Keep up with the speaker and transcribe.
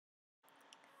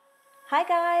Hi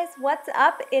guys, what's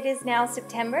up? It is now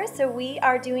September, so we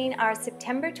are doing our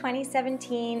September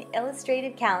 2017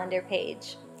 illustrated calendar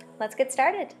page. Let's get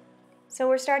started. So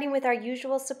we're starting with our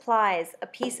usual supplies, a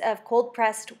piece of cold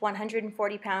pressed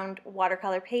 140-pound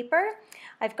watercolor paper.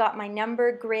 I've got my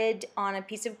number grid on a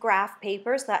piece of graph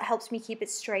paper, so that helps me keep it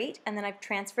straight, and then I've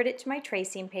transferred it to my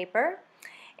tracing paper.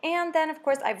 And then, of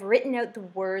course, I've written out the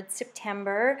word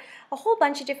September a whole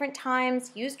bunch of different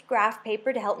times, used graph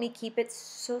paper to help me keep it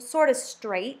sort of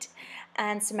straight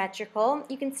and symmetrical.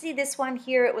 You can see this one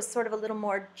here, it was sort of a little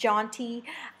more jaunty.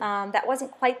 That wasn't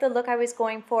quite the look I was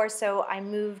going for, so I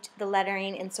moved the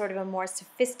lettering in sort of a more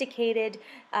sophisticated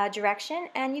direction.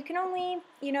 And you can only,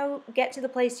 get to the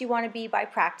place you want to be by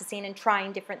practicing and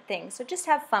trying different things. So just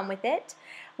have fun with it.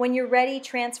 When you're ready,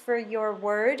 transfer your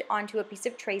word onto a piece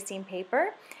of tracing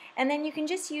paper. And then you can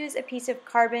just use a piece of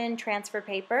carbon transfer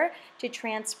paper to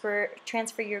transfer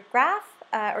your graph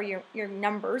or your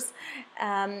numbers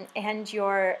and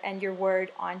your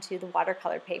word onto the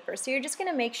watercolor paper. So you're just going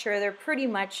to make sure they're pretty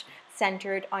much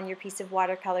centered on your piece of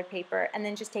watercolor paper, and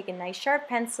then just take a nice sharp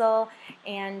pencil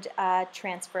and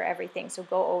transfer everything. So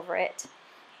go over it.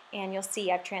 And you'll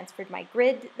see I've transferred my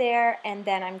grid there, and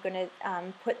then I'm going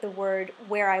to put the word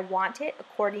where I want it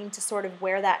according to sort of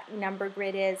where that number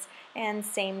grid is, and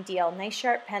same deal, nice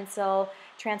sharp pencil,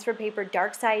 transfer paper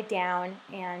dark side down,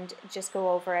 and just go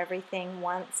over everything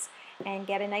once and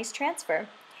get a nice transfer.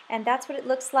 And that's what it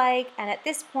looks like. And at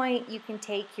this point you can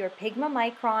take your Pigma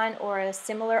Micron or a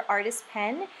similar artist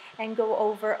pen and go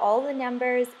over all the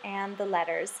numbers and the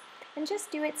letters, and just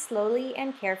do it slowly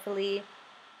and carefully.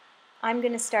 I'm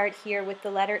going to start here with the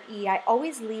letter E. I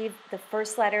always leave the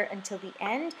first letter until the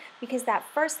end because that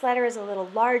first letter is a little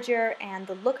larger and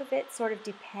the look of it sort of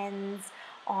depends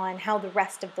on how the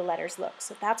rest of the letters look.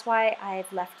 So that's why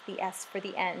I've left the S for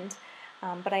the end.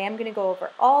 But I am going to go over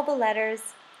all the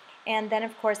letters, and then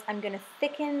of course I'm going to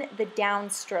thicken the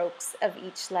downstrokes of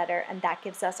each letter, and that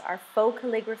gives us our faux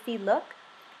calligraphy look.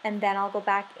 And then I'll go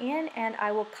back in and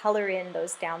I will color in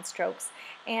those downstrokes.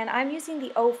 And I'm using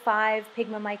the 05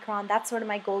 Pigma Micron. That's sort of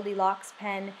my Goldilocks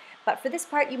pen. But for this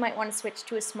part you might want to switch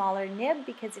to a smaller nib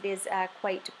because it is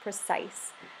quite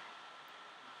precise.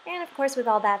 And of course, with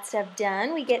all that stuff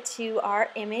done, we get to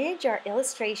our image, our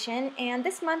illustration. And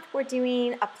this month we're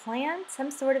doing a plant,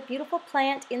 some sort of beautiful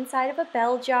plant inside of a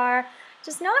bell jar.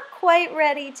 Just not quite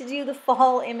ready to do the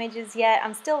fall images yet.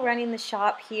 I'm still running the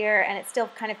shop here and it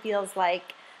still kind of feels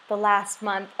like the last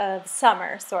month of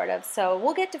summer, sort of. So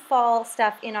we'll get to fall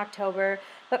stuff in October.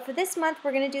 But for this month,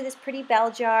 we're going to do this pretty bell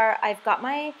jar. I've got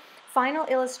my final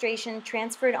illustration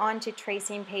transferred onto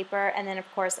tracing paper, and then of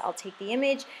course I'll take the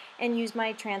image and use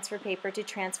my transfer paper to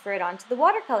transfer it onto the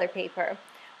watercolor paper.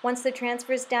 Once the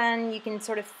transfer is done, you can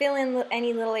sort of fill in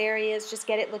any little areas, just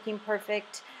get it looking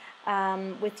perfect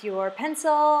with your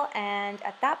pencil, and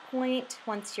at that point,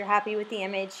 once you're happy with the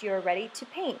image, you're ready to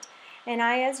paint. And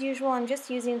as usual, I'm just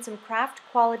using some craft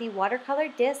quality watercolor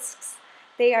discs.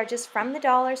 They are just from the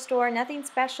dollar store, nothing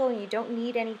special, you don't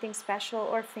need anything special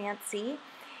or fancy.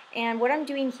 And what I'm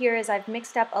doing here is I've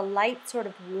mixed up a light sort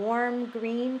of warm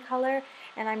green color,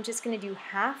 and I'm just going to do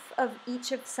half of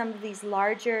each of some of these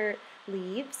larger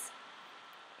leaves.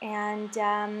 And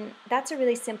that's a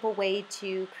really simple way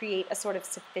to create a sort of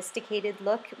sophisticated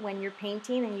look when you're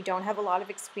painting and you don't have a lot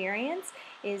of experience,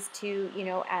 is to,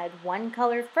 add one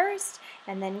color first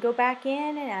and then go back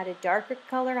in and add a darker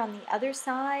color on the other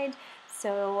side.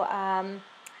 So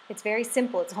it's very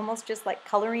simple. It's almost just like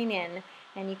coloring in.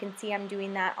 And you can see I'm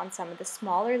doing that on some of the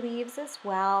smaller leaves as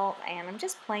well, and I'm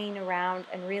just playing around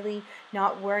and really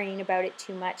not worrying about it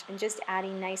too much and just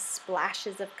adding nice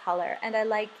splashes of color. And I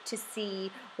like to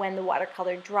see when the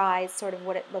watercolor dries sort of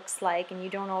what it looks like, and you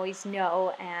don't always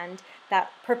know, and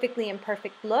that perfectly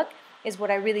imperfect look is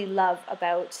what I really love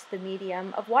about the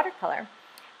medium of watercolor.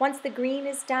 Once the green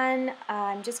is done,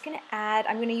 I'm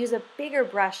going to use a bigger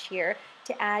brush here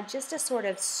to add just a sort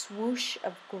of swoosh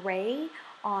of gray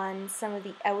on some of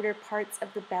the outer parts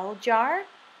of the bell jar.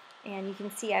 And you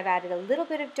can see I've added a little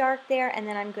bit of dark there, and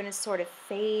then I'm going to sort of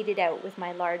fade it out with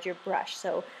my larger brush.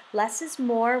 So less is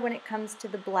more when it comes to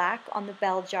the black on the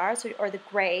bell jar, or the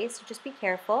gray, so just be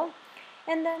careful.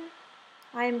 And then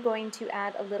I'm going to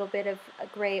add a little bit of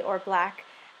gray or black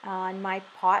on my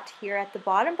pot here at the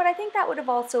bottom, but I think that would have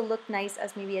also looked nice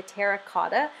as maybe a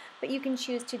terracotta, but you can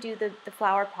choose to do the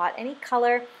flower pot any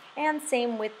color, and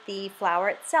same with the flower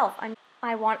itself.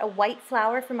 I want a white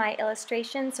flower for my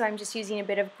illustration, so I'm just using a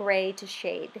bit of gray to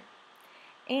shade.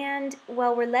 And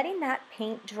while we're letting that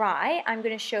paint dry, I'm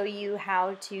going to show you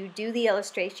how to do the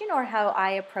illustration, or how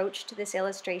I approached this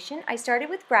illustration. I started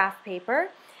with graph paper,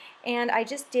 and I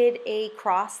just did a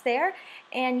cross there.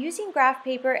 And using graph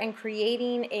paper and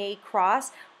creating a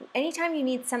cross, anytime you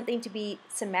need something to be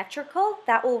symmetrical,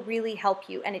 that will really help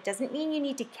you. And it doesn't mean you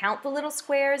need to count the little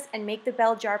squares and make the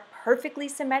bell jar perfectly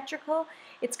symmetrical.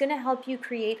 It's going to help you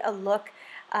create a look,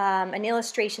 an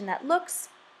illustration that looks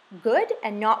good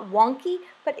and not wonky,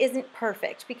 but isn't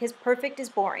perfect, because perfect is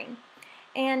boring.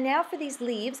 And now for these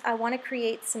leaves, I want to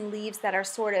create some leaves that are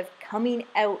sort of coming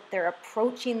out. They're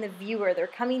approaching the viewer. They're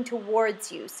coming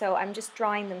towards you. So I'm just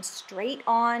drawing them straight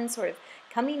on, sort of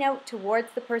coming out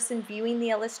towards the person viewing the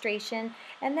illustration.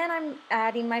 And then I'm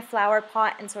adding my flower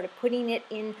pot and sort of putting it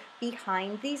in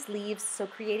behind these leaves, so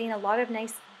creating a lot of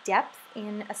nice depth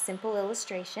in a simple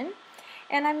illustration.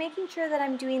 And I'm making sure that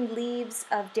I'm doing leaves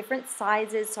of different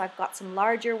sizes, so I've got some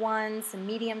larger ones, some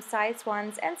medium-sized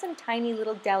ones, and some tiny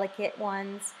little delicate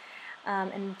ones.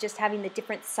 And just having the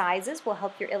different sizes will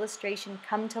help your illustration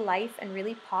come to life and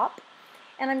really pop.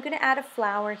 And I'm going to add a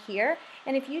flower here.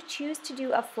 And if you choose to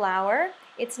do a flower,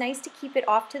 it's nice to keep it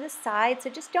off to the side, so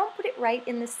just don't put it right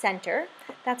in the center.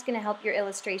 That's going to help your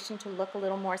illustration to look a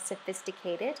little more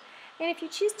sophisticated. And if you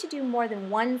choose to do more than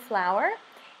one flower,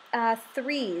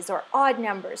 threes or odd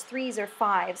numbers, 3s or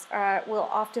 5s, will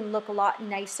often look a lot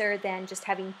nicer than just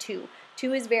having 2.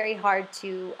 2 is very hard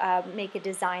to make a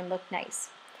design look nice.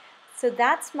 So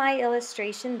that's my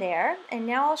illustration there, and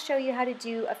now I'll show you how to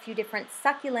do a few different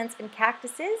succulents and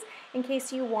cactuses in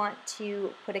case you want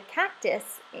to put a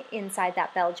cactus inside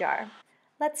that bell jar.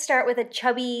 Let's start with a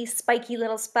chubby, spiky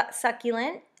little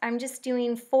succulent. I'm just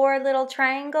doing 4 little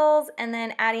triangles and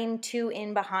then adding 2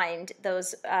 in behind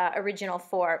those original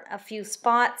 4. A few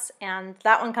spots, and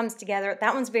that one comes together.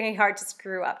 That one's very hard to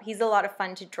screw up. He's a lot of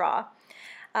fun to draw.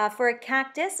 For a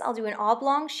cactus, I'll do an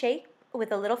oblong shape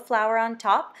with a little flower on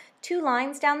top, 2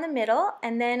 lines down the middle,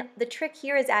 and then the trick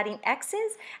here is adding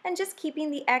X's and just keeping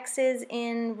the X's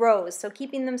in rows, so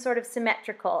keeping them sort of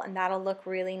symmetrical, and that'll look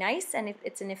really nice, and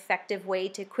it's an effective way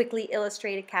to quickly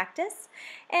illustrate a cactus.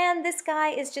 And this guy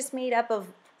is just made up of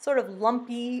sort of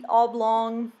lumpy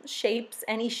oblong shapes,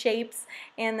 any shapes,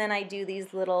 and then I do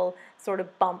these little sort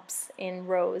of bumps in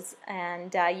rows,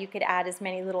 and you could add as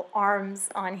many little arms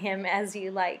on him as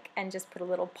you like and just put a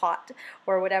little pot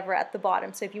or whatever at the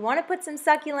bottom. So if you want to put some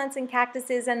succulents and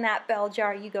cactuses in that bell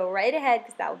jar, you go right ahead,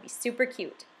 because that would be super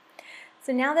cute.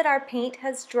 So now that our paint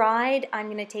has dried, I'm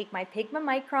going to take my Pigma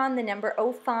Micron. The number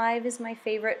 05 is my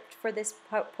favorite for this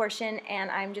portion,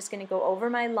 and I'm just going to go over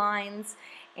my lines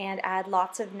and add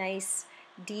lots of nice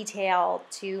detail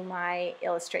to my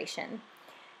illustration.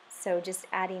 So just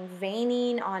adding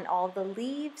veining on all the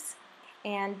leaves.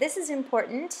 And this is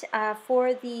important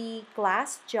for the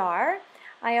glass jar.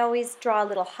 I always draw a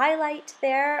little highlight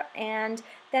there, and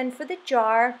then for the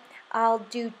jar, I'll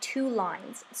do 2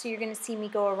 lines. So you're going to see me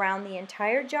go around the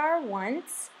entire jar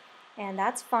once, and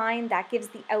that's fine. That gives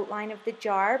the outline of the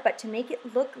jar, but to make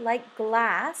it look like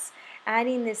glass,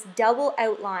 adding this double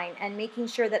outline and making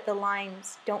sure that the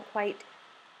lines don't quite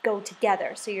go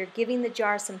together. So you're giving the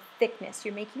jar some thickness.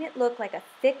 You're making it look like a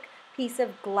thick piece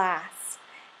of glass.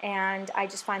 And I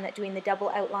just find that doing the double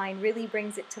outline really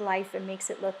brings it to life and makes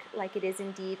it look like it is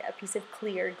indeed a piece of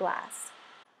clear glass.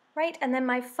 Right, and then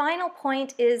my final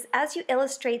point is, as you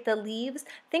illustrate the leaves,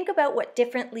 think about what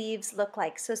different leaves look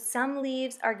like. So some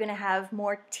leaves are going to have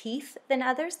more teeth than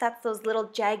others. That's those little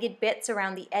jagged bits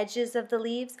around the edges of the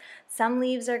leaves. Some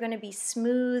leaves are going to be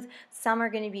smooth, some are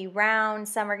going to be round,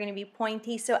 some are going to be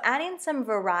pointy. So adding some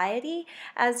variety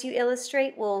as you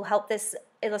illustrate will help this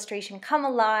illustration come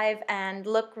alive and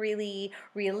look really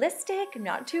realistic,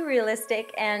 not too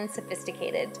realistic, and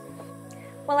sophisticated.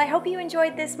 Well, I hope you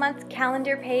enjoyed this month's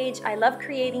calendar page. I love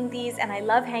creating these and I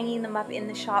love hanging them up in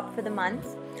the shop for the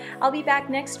month. I'll be back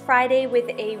next Friday with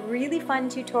a really fun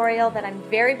tutorial that I'm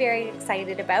very, very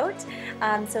excited about.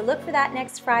 So look for that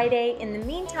next Friday. In the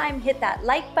meantime, hit that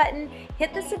like button,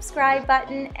 hit the subscribe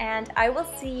button, and I will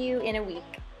see you in a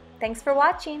week. Thanks for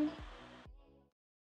watching.